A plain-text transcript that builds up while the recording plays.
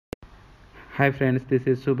Hi friends, this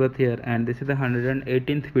is Subrat here and this is the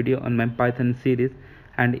 118th video on my Python series,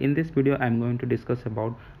 and in this video I am going to discuss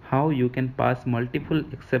about how you can pass multiple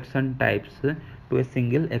exception types to a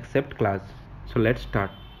single except class. So let's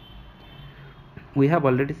start. We have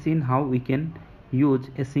already seen how we can use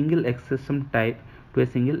a single exception type to a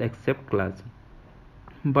single except class.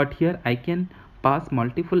 But here I can pass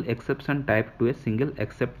multiple exception type to a single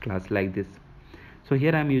except class like this. So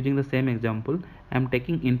here I am using the same example. I am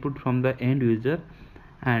taking input from the end user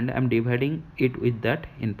and I am dividing it with that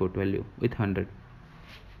input value with 100.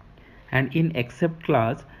 And in except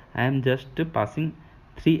class I am just passing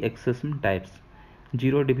three exception types: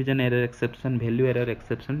 zero division error exception, value error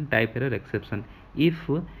exception, type error exception. If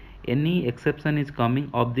any exception is coming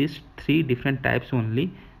of these three different types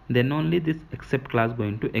only, then only this except class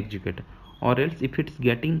going to execute, or else if it's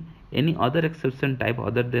getting any other exception type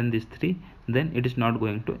other than these three, then it is not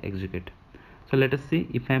going to execute. So let us see.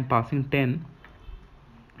 If I am passing 10,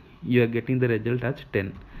 you are getting the result as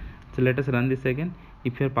 10. So let us run this again.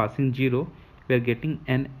 If you are passing 0, we are getting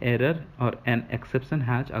an error or an exception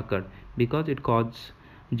has occurred because it caused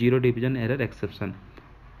zero division error exception.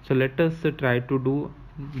 So let us try to do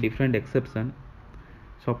different exception.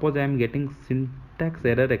 Suppose I am getting syntax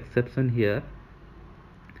error exception here,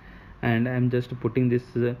 and I am just putting this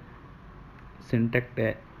syntax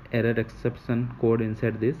error exception code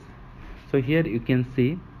inside this. So here you can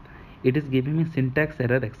see it is giving me syntax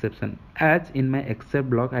error exception. As in my except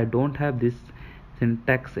block I don't have this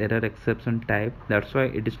syntax error exception type, that's why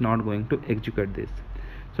it is not going to execute this.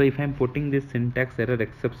 So if I am putting this syntax error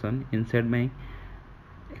exception inside my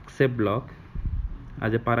except block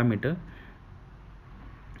as a parameter,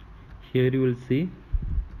 here you will see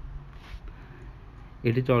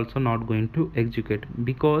it is also not going to execute,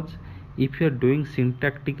 because if you are doing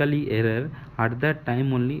syntactically error, at that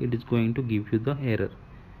time only it is going to give you the error.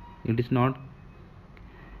 It is not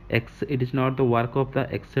the work of the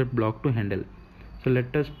except block to handle. So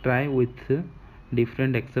let us try with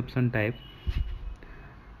different exception type.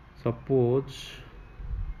 Suppose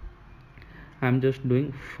I am just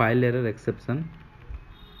doing file error exception.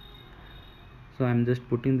 So I am just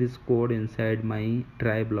putting this code inside my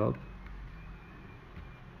try block.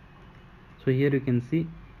 So here you can see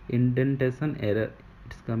indentation error,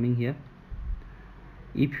 it's coming here.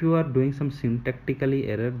 If you are doing some syntactically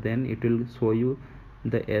error, then it will show you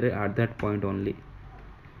the error at that point only.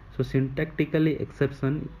 So syntactically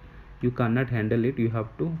exception you cannot handle it, you have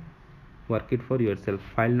to work it for yourself.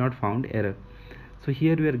 File not found error. So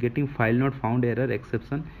here we are getting file not found error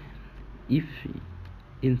exception. If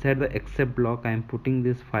inside the except block I am putting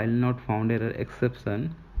this file not found error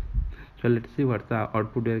exception, so let's see what's the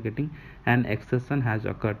output we are getting. An exception has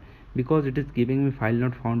occurred, because it is giving me file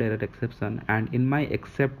not found error exception, and in my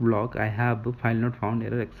except block I have file not found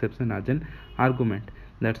error exception as an argument.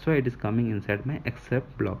 That's why it is coming inside my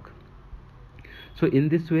except block. So in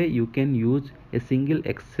this way you can use a single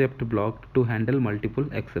except block to handle multiple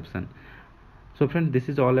exception. So friends, this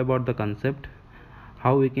is all about the concept,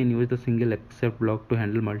 how we can use the single except block to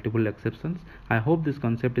handle multiple exceptions. I hope this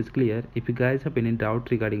concept is clear. If you guys have any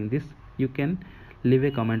doubt regarding this, you can leave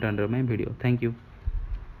a comment under my video. Thank you.